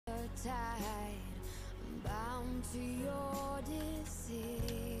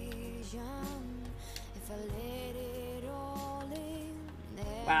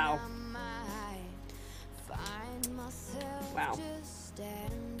Wow. Wow.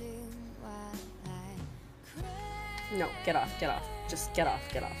 No, get off, get off. Just get off,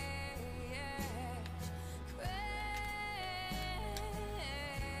 get off.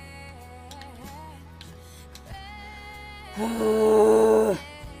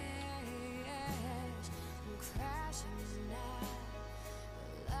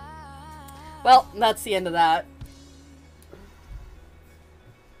 Well, that's the end of that.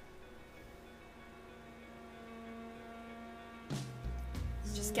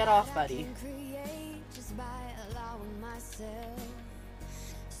 Just get off, buddy.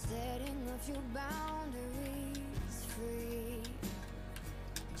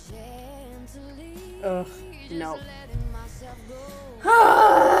 Ugh, no.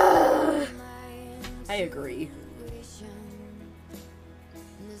 I agree.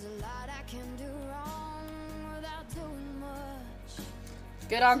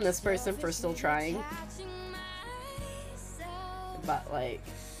 Good on this person for still trying. But, like,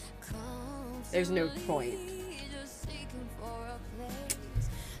 there's no point.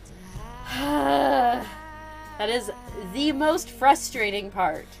 That is the most frustrating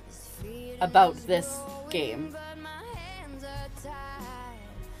part about this game.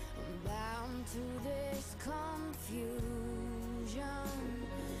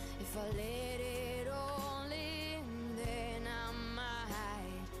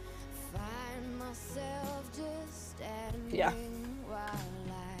 Yeah.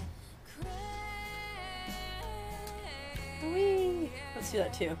 Whee! Let's do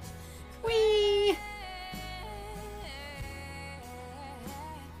that too. Whee!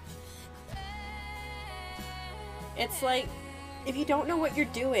 It's like, if you don't know what you're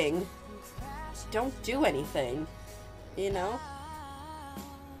doing, don't do anything, you know?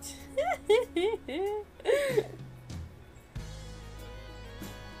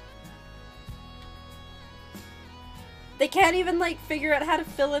 They can't even, like, figure out how to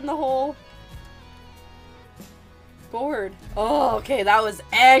fill in the whole board. Oh, okay, that was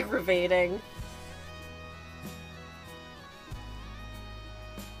aggravating.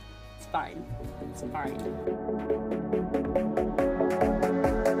 It's fine. It's fine.